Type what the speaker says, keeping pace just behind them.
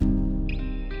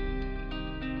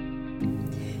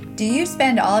Do you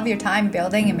spend all of your time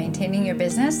building and maintaining your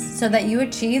business so that you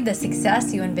achieve the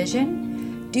success you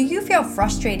envision? Do you feel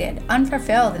frustrated,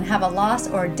 unfulfilled, and have a loss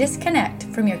or disconnect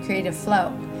from your creative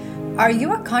flow? Are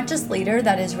you a conscious leader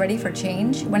that is ready for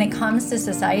change when it comes to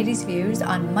society's views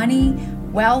on money,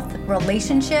 wealth,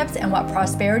 relationships, and what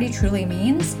prosperity truly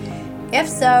means? If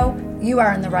so, you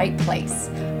are in the right place.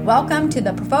 Welcome to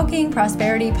the Provoking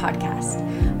Prosperity Podcast.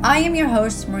 I am your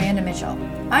host, Miranda Mitchell.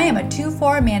 I am a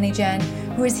 2-4 Mani-Gen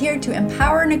who is here to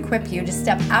empower and equip you to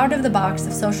step out of the box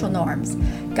of social norms,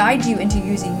 guide you into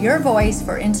using your voice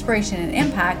for inspiration and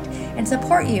impact, and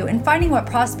support you in finding what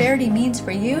prosperity means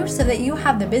for you so that you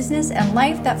have the business and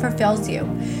life that fulfills you.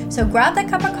 So grab that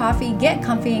cup of coffee, get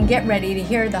comfy, and get ready to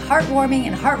hear the heartwarming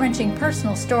and heart-wrenching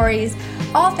personal stories,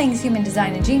 all things human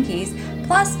design and jinkies,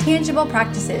 plus tangible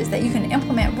practices that you can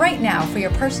implement right now for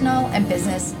your personal and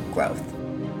business growth.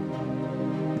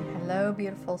 Hello,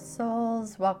 beautiful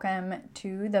souls. Welcome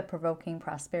to the Provoking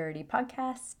Prosperity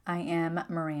Podcast. I am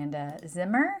Miranda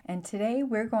Zimmer, and today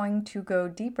we're going to go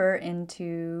deeper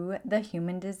into the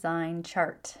human design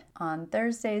chart. On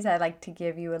Thursdays, I like to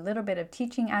give you a little bit of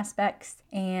teaching aspects,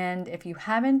 and if you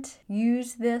haven't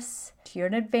used this to your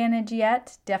advantage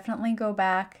yet, definitely go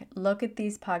back, look at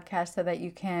these podcasts so that you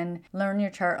can learn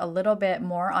your chart a little bit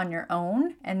more on your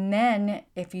own. And then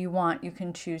if you want, you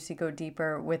can choose to go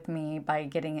deeper with me by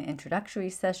getting an introductory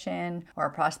session or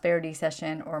a prosperity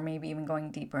session, or maybe even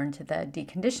going deeper into the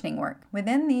deconditioning work.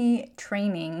 Within the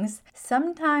trainings,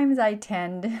 sometimes I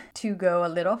tend to go a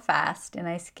little fast and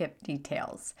I skip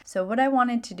details. So what I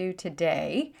wanted to do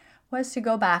today was to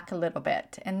go back a little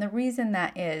bit. And the reason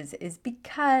that is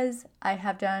because I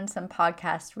have done some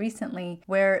podcasts recently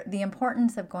where the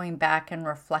importance of going back and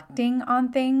reflecting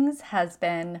on things has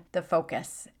been the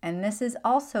focus. And this is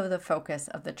also the focus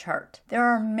of the chart. There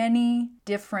are many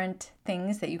different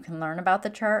things that you can learn about the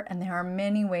chart, and there are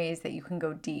many ways that you can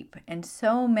go deep. And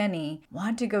so many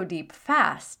want to go deep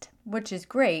fast, which is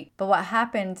great. But what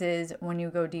happens is when you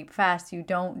go deep fast, you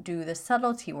don't do the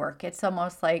subtlety work. It's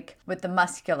almost like with the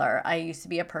muscular. I used to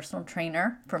be a personal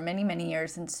trainer for many, many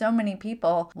years, and so many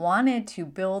people wanted to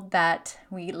build that,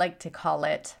 we like to call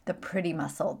it the pretty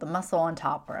muscle, the muscle on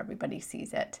top where everybody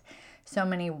sees it. So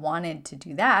many wanted to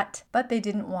do that, but they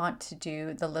didn't want to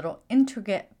do the little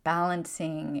intricate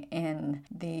balancing in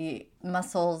the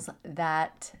muscles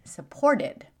that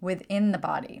supported within the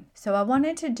body. So I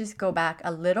wanted to just go back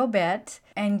a little bit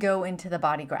and go into the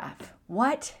body graph.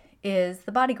 What is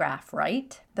the body graph,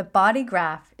 right? The body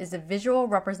graph is a visual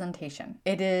representation.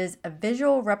 It is a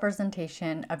visual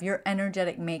representation of your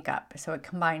energetic makeup. So it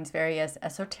combines various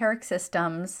esoteric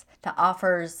systems that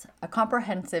offers a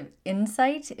comprehensive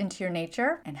insight into your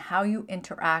nature and how you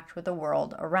interact with the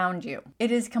world around you.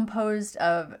 It is composed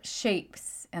of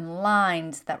shapes and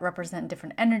lines that represent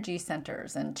different energy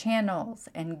centers and channels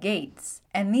and gates.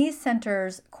 And these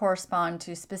centers correspond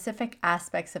to specific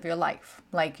aspects of your life,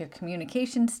 like your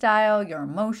communication style, your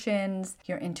emotions,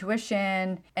 your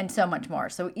intuition, and so much more.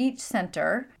 So each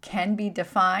center can be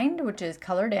defined, which is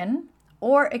colored in,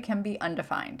 or it can be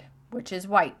undefined, which is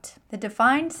white. The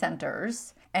defined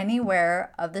centers,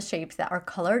 anywhere of the shapes that are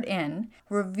colored in,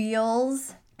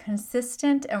 reveals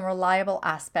consistent and reliable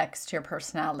aspects to your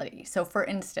personality. So for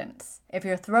instance, if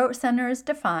your throat center is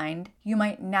defined, you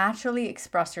might naturally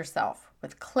express yourself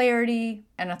with clarity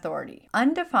and authority.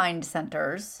 Undefined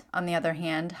centers, on the other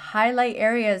hand, highlight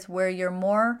areas where you're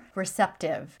more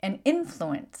receptive and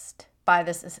influenced by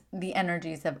the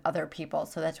energies of other people.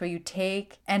 So that's where you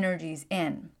take energies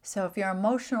in. So if your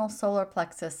emotional solar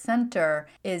plexus center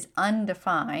is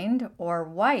undefined or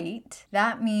white,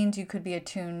 that means you could be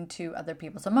attuned to other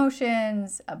people's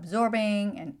emotions,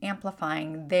 absorbing and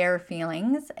amplifying their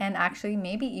feelings, and actually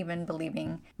maybe even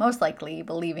most likely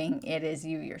believing it is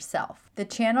you yourself. The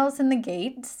channels and the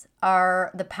gates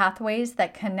are the pathways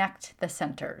that connect the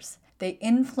centers. They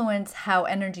influence how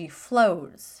energy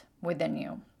flows within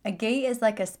you. A gate is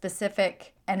like a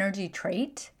specific energy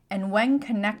trait, and when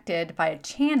connected by a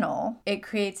channel, it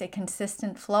creates a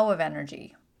consistent flow of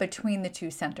energy between the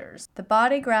two centers. The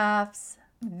body graph's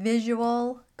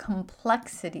visual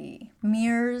complexity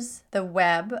mirrors the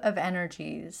web of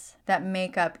energies that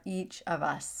make up each of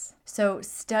us. So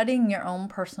studying your own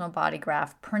personal body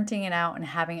graph, printing it out and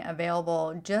having it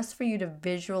available just for you to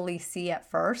visually see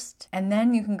at first, and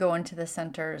then you can go into the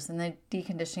centers and the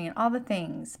deconditioning and all the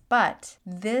things. But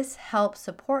this helps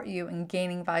support you in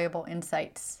gaining valuable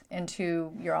insights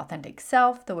into your authentic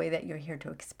self, the way that you're here to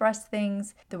express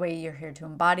things, the way you're here to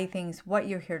embody things, what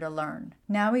you're here to learn.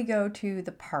 Now we go to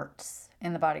the parts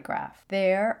in the body graph.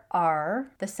 There are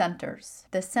the centers.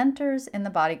 The centers in the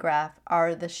body graph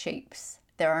are the shapes.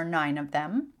 There are 9 of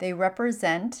them. They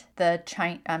represent the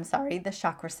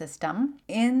chakra system.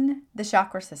 In the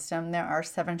chakra system, there are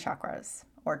 7 chakras,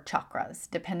 or chakras,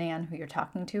 depending on who you're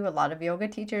talking to. A lot of yoga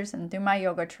teachers, and through my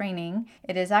yoga training,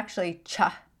 it is actually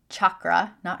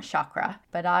chakra, not chakra,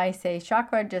 but I say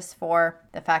chakra just for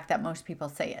the fact that most people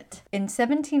say it. In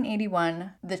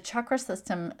 1781, the chakra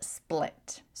system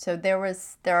split. So there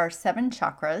are 7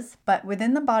 chakras, but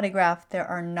within the BodyGraph, there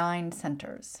are 9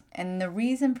 centers. And the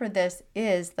reason for this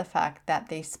is the fact that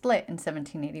they split in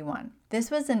 1781. This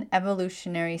was an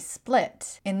evolutionary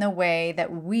split in the way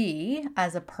that we,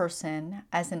 as a person,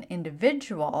 as an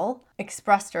individual,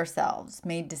 expressed ourselves,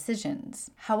 made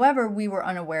decisions. However, we were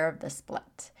unaware of the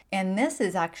split. And this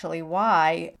is actually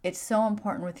why it's so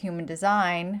important with human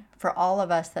design for all of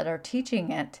us that are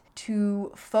teaching it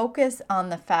to focus on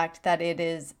the fact that it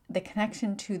is the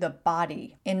connection to the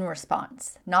body in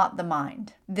response, not the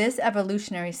mind. This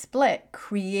evolutionary split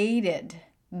created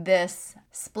this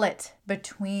split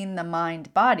between the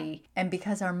mind body, and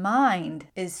because our mind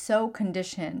is so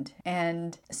conditioned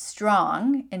and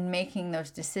strong in making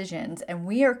those decisions, and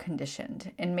we are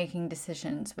conditioned in making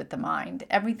decisions with the mind,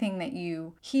 everything that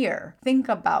you hear, think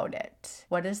about it.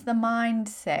 What does the mind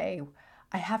say?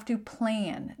 I have to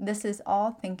plan. This is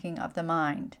all thinking of the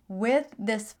mind. With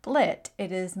this split,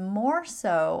 it is more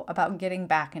so about getting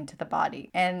back into the body.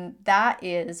 And that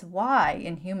is why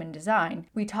in human design,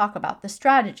 we talk about the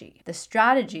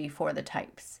strategy for the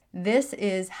types. This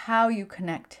is how you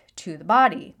connect to the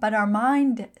body. But our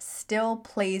mind still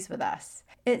plays with us.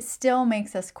 It still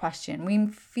makes us question. We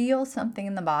feel something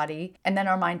in the body, and then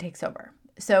our mind takes over.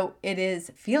 So it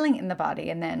is feeling in the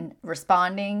body and then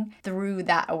responding through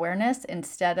that awareness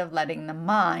instead of letting the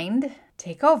mind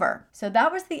take over. So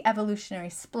that was the evolutionary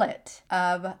split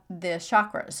of the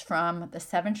chakras, from the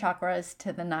 7 chakras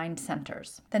to the 9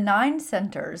 centers. The 9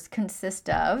 centers consist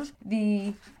of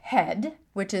the head,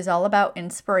 which is all about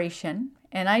inspiration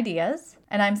and ideas.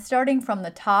 And I'm starting from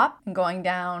the top and going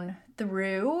down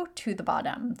through to the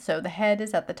bottom. So the head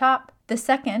is at the top. The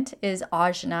second is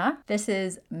ajna. This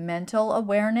is mental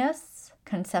awareness,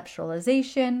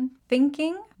 conceptualization,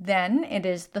 thinking. Then it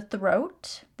is the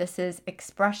throat. This is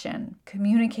expression,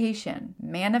 communication,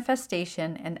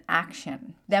 manifestation, and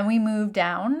action. Then we move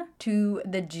down to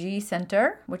the G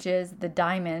center, which is the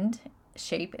diamond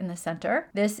shape in the center.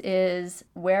 This is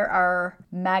where our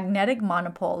magnetic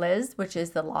monopole is, which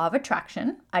is the law of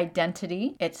attraction,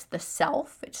 identity, it's the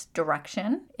self, it's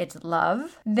direction, it's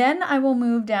love. Then I will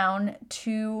move down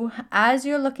to, as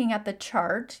you're looking at the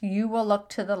chart, you will look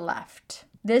to the left.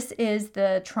 This is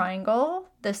the triangle,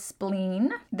 the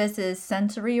spleen. This is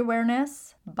sensory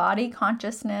awareness, body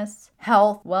consciousness,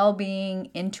 health,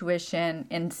 well-being, intuition,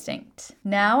 instinct.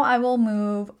 Now I will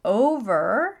move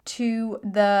over to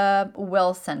the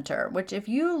will center, which if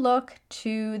you look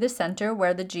to the center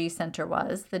where the G center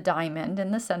was, the diamond in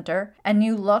the center, and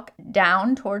you look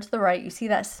down towards the right, you see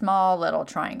that small little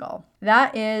triangle.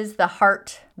 That is the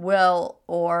heart, will,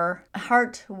 or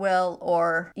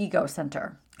ego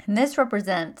center. And this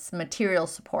represents material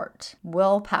support,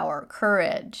 willpower,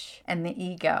 courage, and the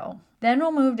ego. Then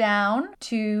we'll move down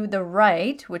to the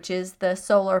right, which is the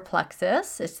solar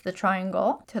plexus. It's the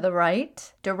triangle to the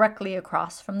right, directly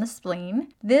across from the spleen.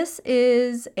 This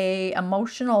is an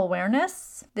emotional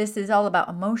awareness. This is all about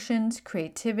emotions,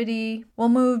 creativity. We'll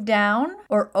move down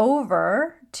or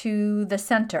over to the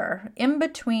center, in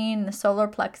between the solar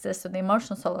plexus, or the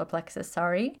emotional solar plexus,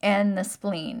 and the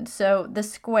spleen. So the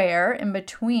square in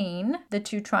between the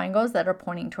 2 triangles that are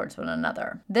pointing towards one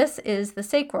another. This is the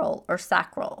sacral or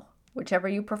sacral, whichever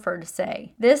you prefer to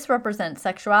say. This represents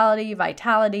sexuality,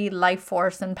 vitality, life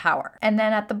force, and power. And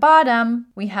then at the bottom,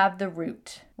 we have the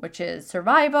root, which is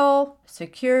survival,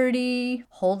 security,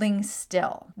 holding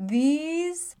still.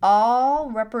 These all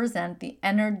represent the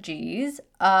energies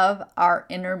of our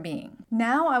inner being.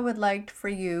 Now I would like for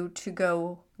you to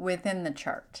go within the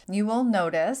chart. You will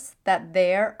notice that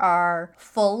there are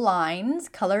full lines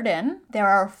colored in. There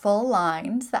are full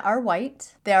lines that are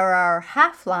white. There are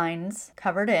half lines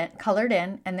colored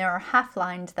in, and there are half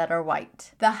lines that are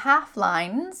white. The half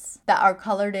lines that are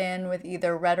colored in with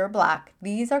either red or black,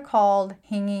 these are called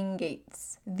hanging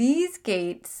gates. These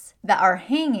gates that are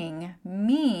hanging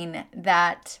mean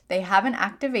that they have an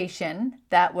activation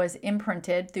that was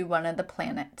imprinted through one of the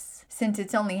planets. Since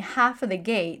it's only half of the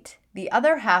gate, the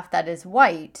other half that is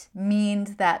white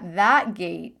means that that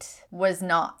gate was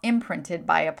not imprinted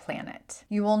by a planet.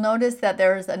 You will notice that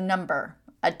there is a number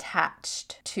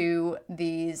attached to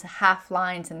these half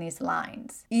lines and these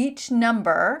lines. Each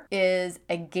number is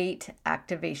a gate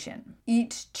activation.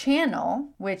 Each channel,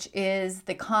 which is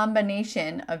the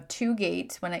combination of two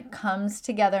gates, when it comes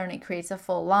together and it creates a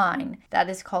full line, that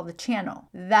is called the channel.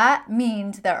 That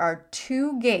means there are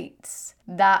two gates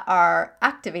that are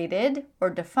activated or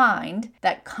defined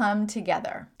that come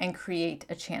together and create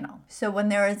a channel. So when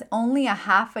there is only a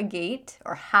half a gate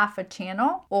or half a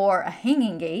channel or a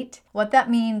hanging gate, what that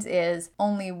means is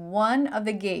only one of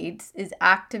the gates is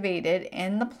activated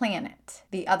in the planet.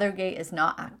 The other gate is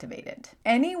not activated.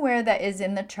 Anywhere that is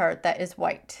in the chart that is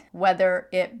white, whether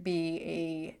it be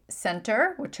a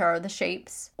center, which are the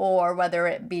shapes, or whether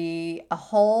it be a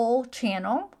whole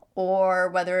channel, or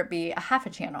whether it be a half a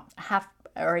channel,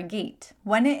 or a gate.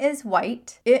 When it is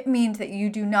white, it means that you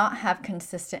do not have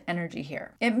consistent energy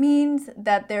here. It means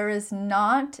that there is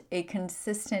not a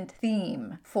consistent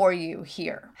theme for you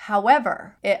here.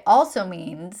 However, it also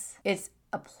means it's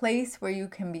a place where you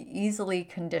can be easily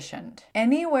conditioned.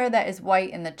 Anywhere that is white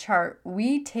in the chart,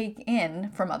 we take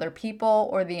in from other people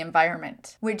or the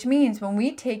environment, which means when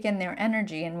we take in their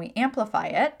energy and we amplify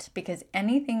it, because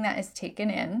anything that is taken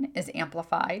in is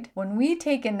amplified. When we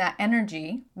take in that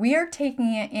energy, we are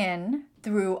taking it in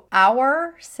through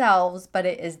ourselves, but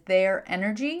it is their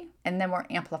energy, and then we're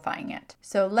amplifying it.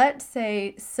 So let's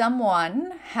say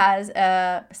someone has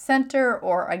a center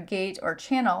or a gate or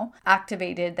channel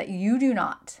activated that you do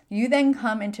not. You then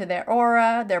come into their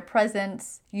aura, their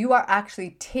presence. You are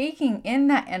actually taking in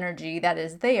that energy that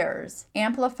is theirs,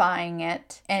 amplifying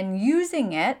it, and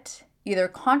using it either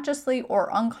consciously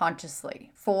or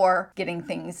unconsciously for getting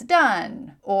things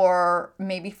done, or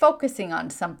maybe focusing on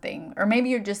something, or maybe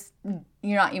you're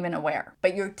not even aware,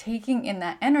 but you're taking in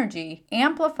that energy,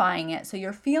 amplifying it, so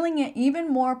you're feeling it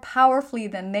even more powerfully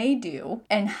than they do,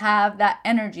 and have that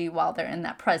energy while they're in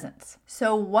that presence.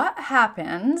 So what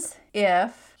happens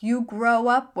if you grow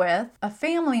up with a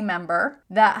family member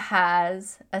that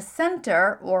has a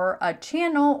center or a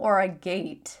channel or a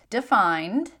gate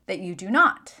defined that you do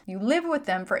not? You live with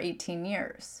them for 18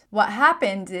 years. What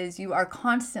happens is you are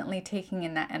constantly taking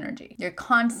in that energy. You're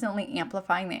constantly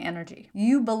amplifying the energy.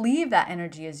 You believe that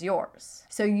energy is yours.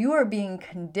 So you are being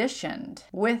conditioned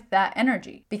with that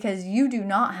energy because you do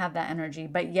not have that energy,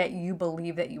 but yet you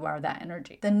believe that you are that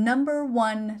energy. The number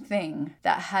one thing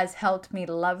that has helped me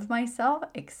love myself,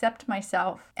 accept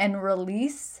myself, and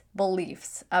release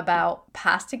beliefs about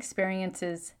past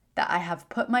experiences that I have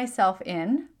put myself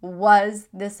in was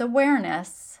this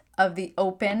awareness of the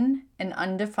open and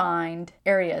undefined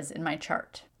areas in my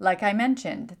chart. Like I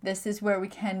mentioned, this is where we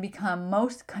can become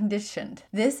most conditioned.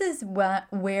 This is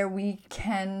where we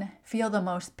can feel the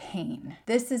most pain.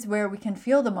 This is where we can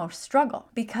feel the most struggle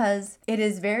because it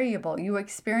is variable. You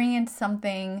experience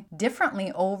something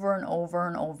differently over and over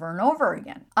and over and over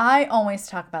again. I always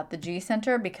talk about the G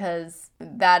center because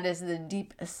that is the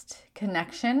deepest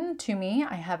connection to me.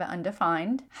 I have it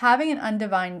undefined. Having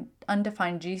an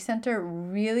undefined G center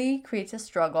really creates a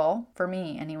struggle, for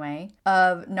me anyway,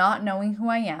 of not knowing who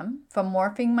I am, from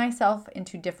morphing myself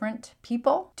into different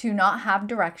people, to not have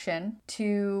direction,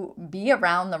 to be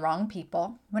around the wrong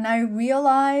people. When I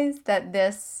realized that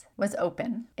this was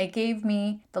open, it gave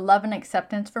me the love and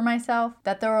acceptance for myself,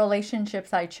 that the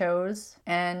relationships I chose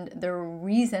and the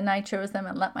reason I chose them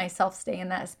and let myself stay in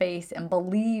that space and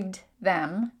believed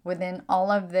them within all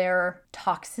of their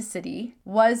toxicity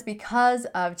was because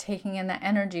of taking in that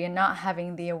energy and not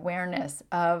having the awareness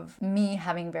of me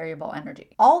having variable energy.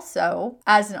 Also,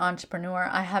 as an entrepreneur,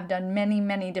 I have done many,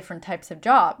 many different types of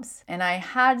jobs. And I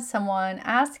had someone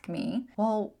ask me,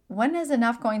 well, when is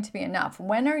enough going to be enough?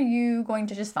 When are you going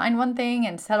to just find one thing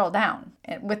and settle down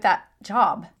with that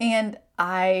job? And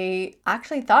I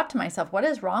actually thought to myself, what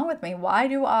is wrong with me? Why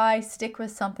do I stick with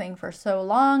something for so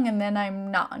long and then I'm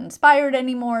not inspired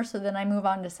anymore, so then I move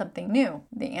on to something new?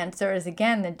 The answer is,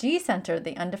 again, the G center,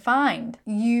 the undefined.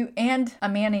 And a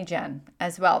Mani-Gen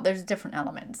as well. There's different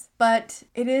elements. But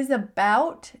it is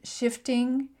about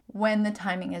shifting when the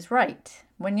timing is right,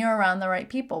 when you're around the right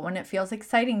people, when it feels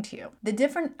exciting to you. The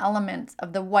different elements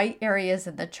of the white areas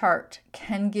of the chart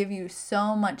can give you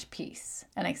so much peace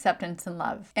and acceptance and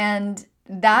love. And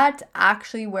that's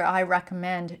actually where I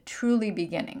recommend truly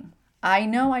beginning. I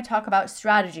know I talk about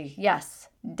strategy. Yes,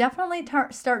 definitely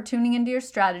start tuning into your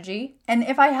strategy. And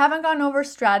if I haven't gone over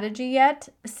strategy yet,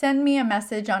 send me a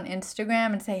message on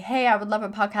Instagram and say, hey, I would love a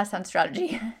podcast on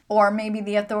strategy. Or maybe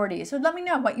the authorities. So let me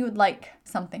know what you would like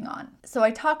something on. So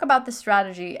I talk about the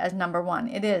strategy as number one.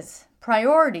 It is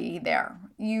priority there.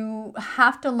 You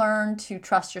have to learn to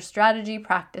trust your strategy,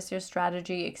 practice your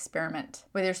strategy, experiment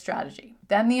with your strategy.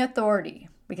 Then the authority,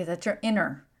 because that's your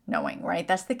inner knowing, right?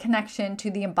 That's the connection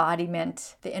to the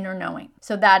embodiment, the inner knowing.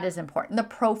 So that is important. The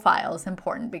profile is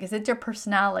important because it's your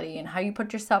personality and how you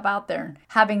put yourself out there, and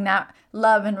having that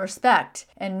love and respect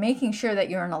and making sure that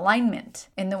you're in alignment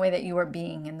in the way that you are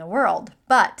being in the world.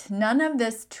 But none of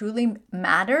this truly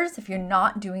matters if you're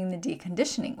not doing the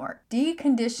deconditioning work.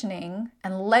 Deconditioning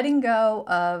and letting go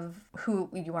of who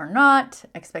you are not,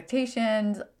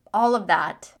 expectations, all of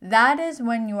that is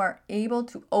when you are able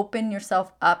to open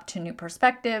yourself up to new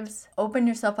perspectives, open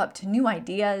yourself up to new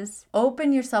ideas,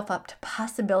 open yourself up to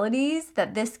possibilities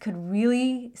that this could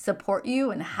really support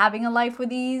you in having a life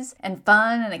with ease and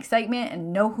fun and excitement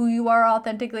and know who you are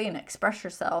authentically and express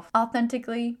yourself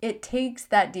authentically. It takes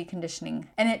that deconditioning,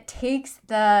 and it takes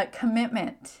the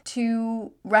commitment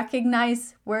to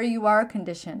recognize where you are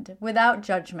conditioned without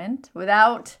judgment,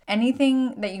 without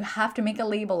anything that you have to make a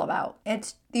label about.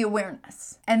 It's the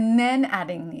awareness, and then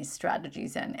adding these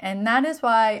strategies in. And that is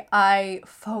why I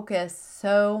focus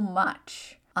so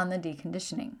much on the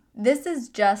deconditioning. This is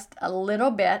just a little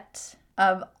bit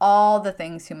of all the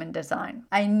things human design.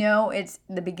 I know it's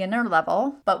the beginner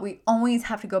level, but we always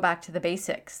have to go back to the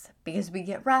basics because we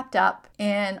get wrapped up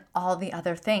in all the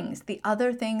other things. The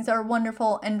other things are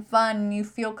wonderful and fun, and you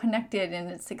feel connected and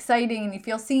it's exciting, and you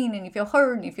feel seen and you feel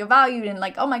heard and you feel valued, and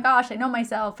like, oh my gosh, I know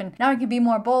myself and now I can be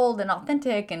more bold and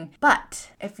authentic.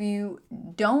 But if you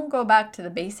don't go back to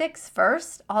the basics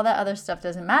first, all that other stuff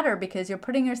doesn't matter because you're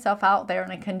putting yourself out there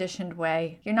in a conditioned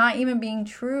way. You're not even being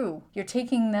true. You're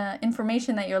taking the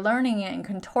information that you're learning and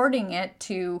contorting it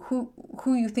to who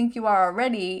you think you are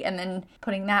already, and then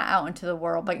putting that out into the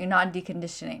world, but you're not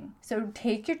deconditioning. So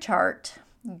take your chart,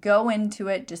 go into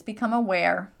it, just become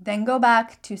aware, then go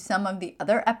back to some of the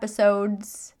other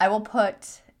episodes. I will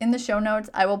put in the show notes,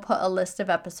 I will put a list of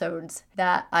episodes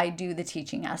that I do the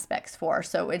teaching aspects for,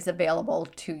 so it's available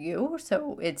to you,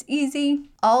 so it's easy.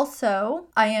 Also,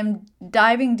 I am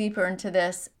diving deeper into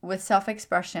this with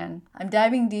self-expression. I'm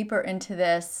diving deeper into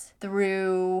this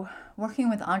through working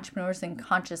with entrepreneurs and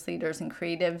conscious leaders and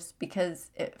creatives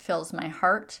because it fills my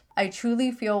heart. I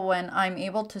truly feel when I'm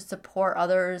able to support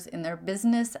others in their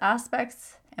business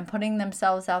aspects and putting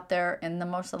themselves out there in the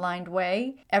most aligned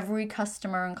way, every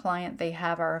customer and client they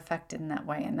have are affected in that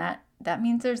way, and that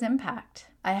means there's impact.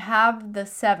 I have the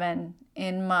 7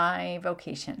 in my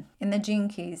vocation, in the Gene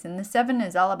Keys, and the 7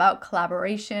 is all about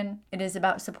collaboration. It is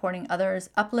about supporting others,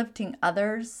 uplifting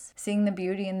others, seeing the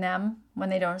beauty in them when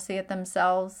they don't see it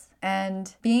themselves,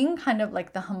 and being kind of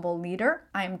like the humble leader.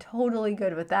 I am totally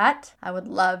good with that. I would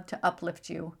love to uplift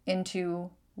you into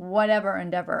whatever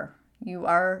endeavor you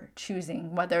are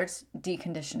choosing, whether it's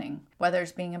deconditioning, whether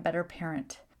it's being a better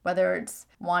parent, whether it's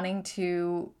wanting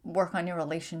to work on your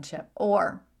relationship,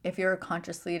 or if you're a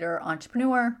conscious leader,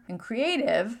 entrepreneur, and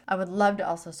creative, I would love to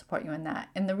also support you in that.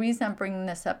 And the reason I'm bringing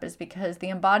this up is because the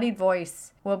Embodied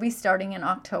Voice will be starting in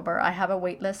October. I have a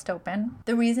wait list open.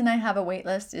 The reason I have a wait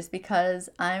list is because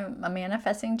I'm a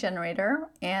manifesting generator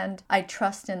and I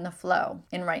trust in the flow.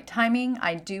 In right timing,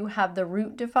 I do have the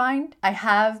route defined. I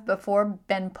have before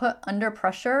been put under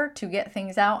pressure to get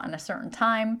things out on a certain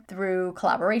time through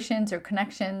collaborations or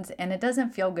connections, and it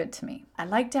doesn't feel good to me. I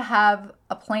like to have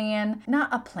a plan, not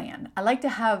a plan. I like to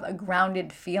have a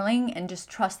grounded feeling and just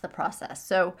trust the process.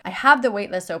 So I have the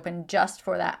waitlist open just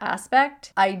for that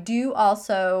aspect. I do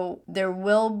also, there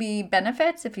will be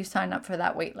benefits if you sign up for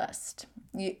that waitlist.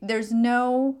 You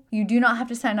do not have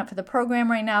to sign up for the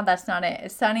program right now. That's not it.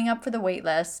 It's signing up for the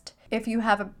waitlist. If you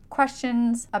have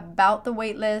questions about the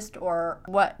waitlist or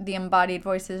what the Embodied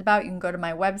Voice is about, you can go to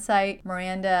my website,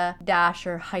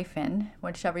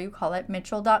 whichever you call it,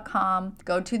 Mitchell.com.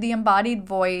 Go to the Embodied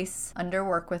Voice under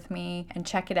Work With Me and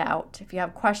check it out. If you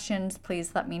have questions,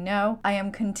 please let me know. I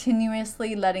am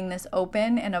continuously letting this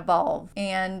open and evolve.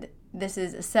 And this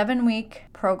is a 7-week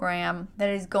program that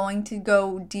is going to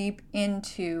go deep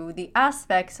into the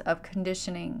aspects of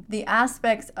conditioning, the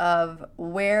aspects of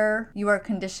where you are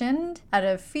conditioned out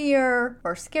of fear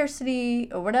or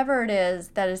scarcity or whatever it is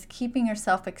that is keeping your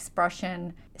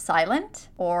self-expression silent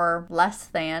or less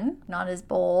than, not as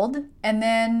bold, and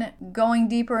then going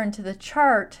deeper into the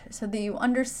chart so that you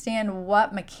understand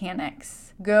what mechanics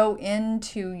go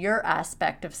into your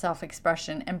aspect of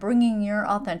self-expression and bringing your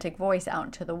authentic voice out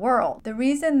into the world. The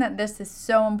reason that this is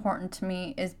so important to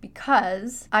me is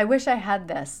because I wish I had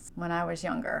this when I was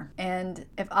younger. And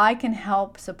if I can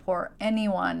help support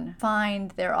anyone find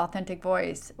their authentic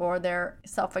voice or their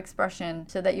self-expression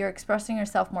so that you're expressing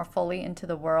yourself more fully into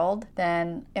the world,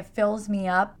 then It fills me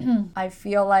up. I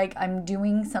feel like I'm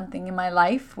doing something in my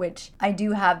life, which I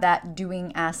do have that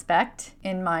doing aspect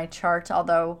in my chart,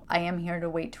 although I am here to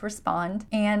wait to respond.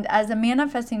 And as a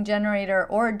manifesting generator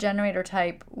or a generator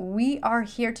type, we are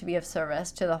here to be of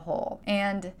service to the whole.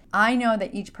 And I know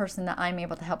that each person that I'm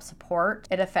able to help support,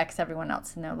 it affects everyone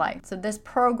else in their life. So this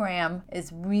program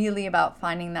is really about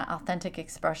finding that authentic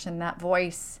expression, that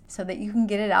voice, so that you can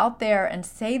get it out there and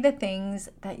say the things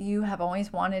that you have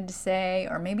always wanted to say,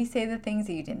 or maybe say the things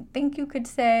that you didn't think you could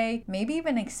say, maybe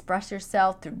even express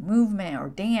yourself through movement or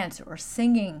dance or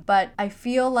singing. But I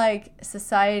feel like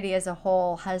society as a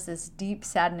whole has this deep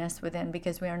sadness within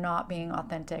because we are not being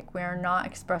authentic. We are not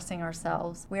expressing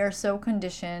ourselves. We are so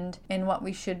conditioned in what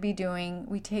we should be doing.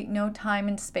 We take no time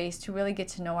and space to really get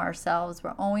to know ourselves.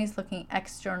 We're always looking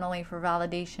externally for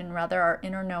validation, rather our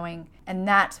inner knowing. And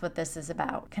that's what this is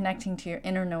about, connecting to your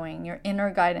inner knowing, your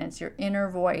inner guidance, your inner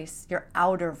voice, your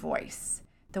outer voice,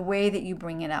 the way that you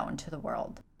bring it out into the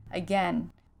world.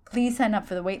 Again, please sign up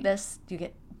for the waitlist. You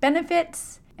get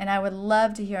benefits, and I would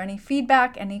love to hear any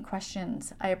feedback, any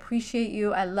questions. I appreciate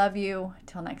you. I love you.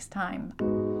 Till next time.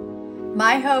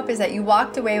 My hope is that you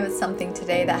walked away with something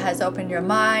today that has opened your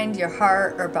mind, your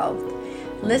heart, or both.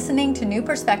 Listening to new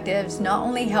perspectives not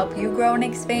only help you grow and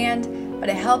expand, but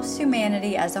it helps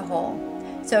humanity as a whole.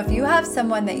 So if you have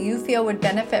someone that you feel would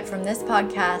benefit from this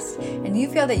podcast and you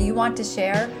feel that you want to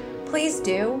share, please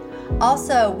do.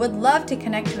 Also, would love to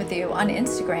connect with you on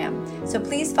Instagram. So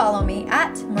please follow me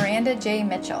at Miranda J.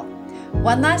 Mitchell.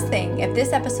 One last thing, if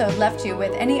this episode left you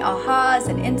with any ahas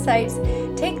and insights,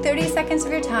 take 30 seconds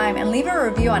of your time and leave a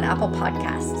review on Apple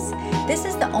Podcasts. This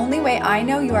is the only way I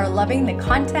know you are loving the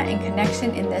content and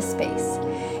connection in this space.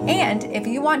 And if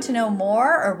you want to know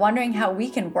more or wondering how we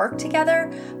can work together,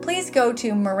 please go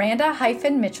to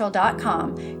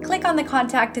miranda-mitchell.com, click on the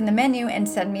contact in the menu, and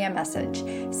send me a message.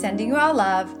 Sending you all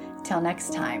love. Till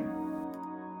next time.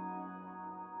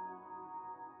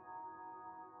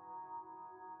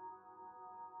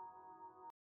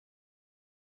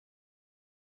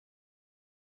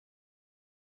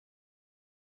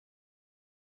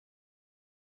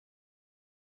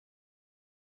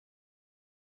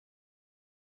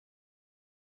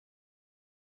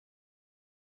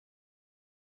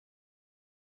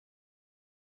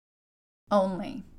 Only.